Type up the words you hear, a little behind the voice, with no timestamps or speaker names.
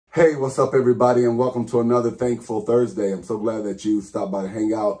Hey, what's up, everybody, and welcome to another Thankful Thursday. I'm so glad that you stopped by to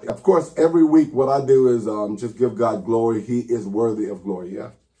hang out. Of course, every week what I do is just give God glory. He is worthy of glory, yeah?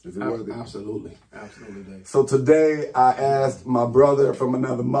 Is he worthy? Absolutely. Absolutely, Dave. So today I asked my brother from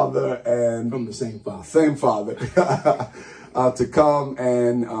another mother and From the same father, to come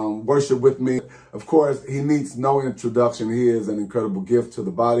and worship with me. Of course, he needs no introduction. He is an incredible gift to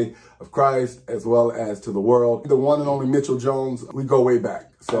the body of Christ as well as to the world. The one and only Mitchell Jones, we go way back.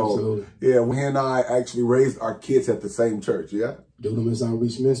 So, absolutely. Yeah, he and I actually raised our kids at the same church, yeah? Dunamis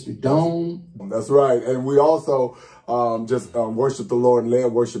Outreach Ministry, Dome. That's right. And we also just worship the Lord and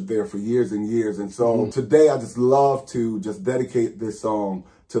led worship there for years and years. And so today I just love to just dedicate this song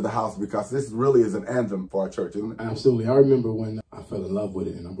to the house because this really is an anthem for our church, isn't it? Absolutely. I remember when I fell in love with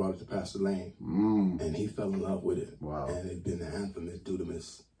it and I brought it to Pastor Lane and he fell in love with it. Wow. And it's been the anthem at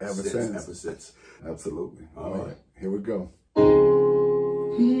Dunamis Ever since. Absolutely. All right. Here we go.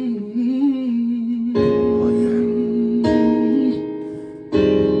 Oh, yeah.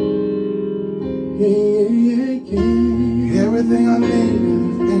 Everything I need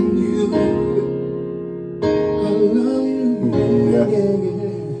in you. I love you.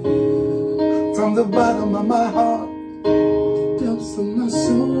 From the bottom of my heart, Depths of my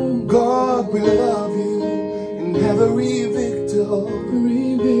soul. God, we love you. In every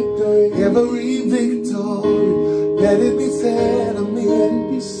victory, let it be said of me.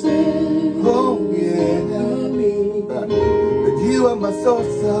 Oh, yeah. That you are my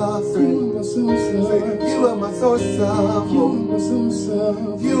source of strength. You are my source of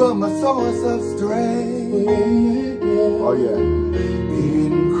hope. You are my source of strength. Oh, yeah.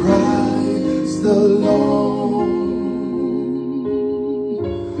 In Christ alone,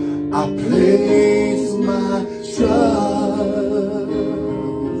 I place my trust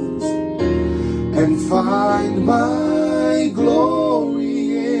and find my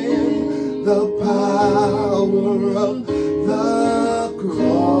glory in the power of the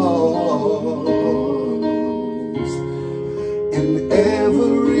cross. In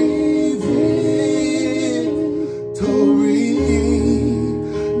every victory,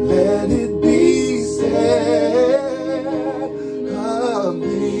 let it be said of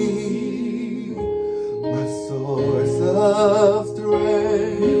me, my source of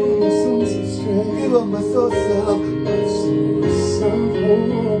strength. You are my source of hope.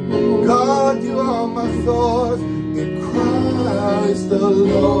 God, you are my source in Christ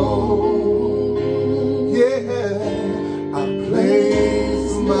alone. Yeah, I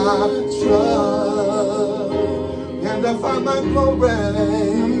place my trust and I find my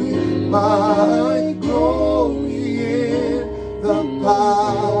glory in the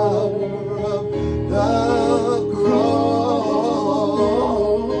power of the cross.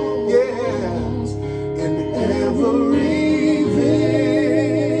 Yes, in every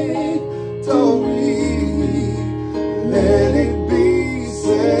victory, let it be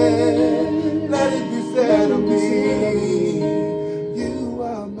said of me, you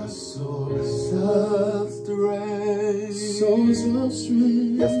are my source of strength.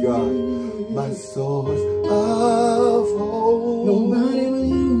 Yes, God, my source of hope. Nobody but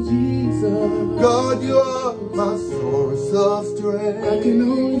you, Jesus. God, you are my source of strength. I can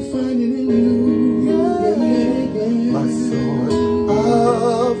only find it in you. My source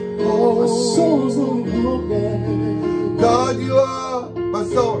of hope. My source of hope, yeah. God, you are my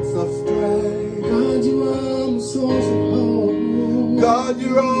source of strength. God, you are my source of hope. God,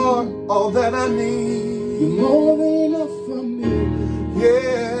 you are all that I need. You're more than enough for me.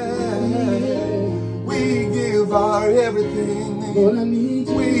 Yeah, we give our everything. Lord, I need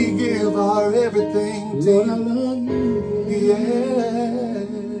you. We give our everything to Lord, I you. love you. Yeah,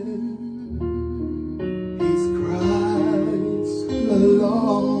 He's Christ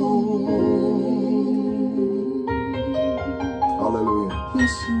alone. Hallelujah.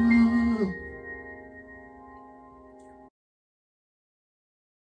 Yes, you are.